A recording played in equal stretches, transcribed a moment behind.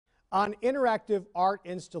An interactive art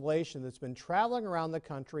installation that's been traveling around the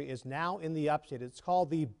country is now in the upstate. It's called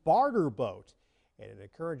the Barter Boat, and it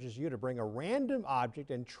encourages you to bring a random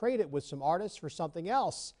object and trade it with some artists for something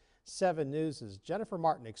else. 7 News' Jennifer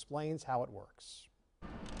Martin explains how it works.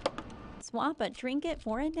 Swap a trinket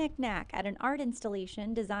for a knick-knack at an art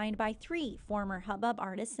installation designed by 3 former Hubbub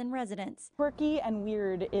artists and residents. Quirky and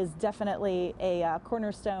weird is definitely a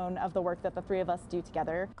cornerstone of the work that the 3 of us do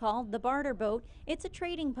together. Called the Barter Boat, it's a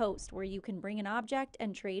trading post where you can bring an object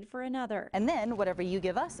and trade for another. And then whatever you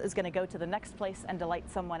give us is going to go to the next place and delight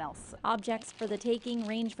someone else. Objects for the taking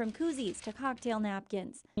range from koozies to cocktail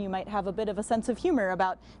napkins. You might have a bit of a sense of humor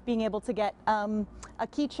about being able to get a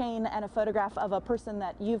keychain and a photograph of a person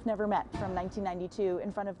that you've never met from 1992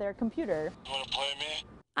 in front of their computer. You want to play me?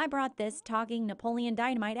 I brought this talking Napoleon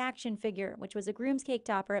Dynamite action figure, which was a groom's cake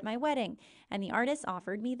topper at my wedding, and the artist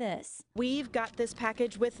offered me this. We've got this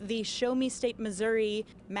package with the Show Me State Missouri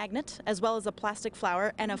magnet, as well as a plastic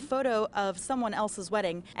flower and a photo of someone else's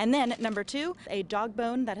wedding. And then number 2, a dog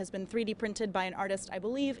bone that has been 3D printed by an artist, I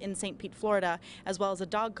believe, in St. Pete, Florida, as well as a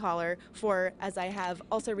dog collar for, as I have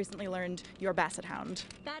also recently learned, your basset hound.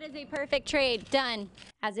 That is a perfect trade. Done.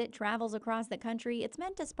 As it travels across the country, it's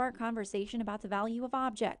meant to spark conversation about the value of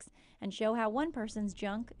objects and show how one person's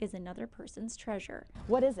junk is another person's treasure.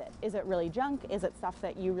 What is it? Is it really junk? Is it stuff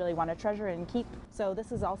that you really want to treasure and keep? So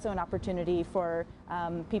this is also an opportunity for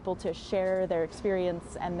people to share their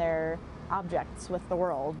experience and their objects with the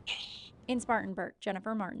world. In Spartanburg,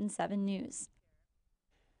 Jennifer Martin, 7 News.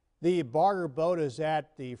 The Barter Boat is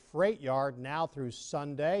at the freight yard now through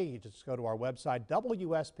Sunday. You just go to our website,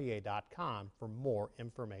 WSPA.com, for more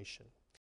information.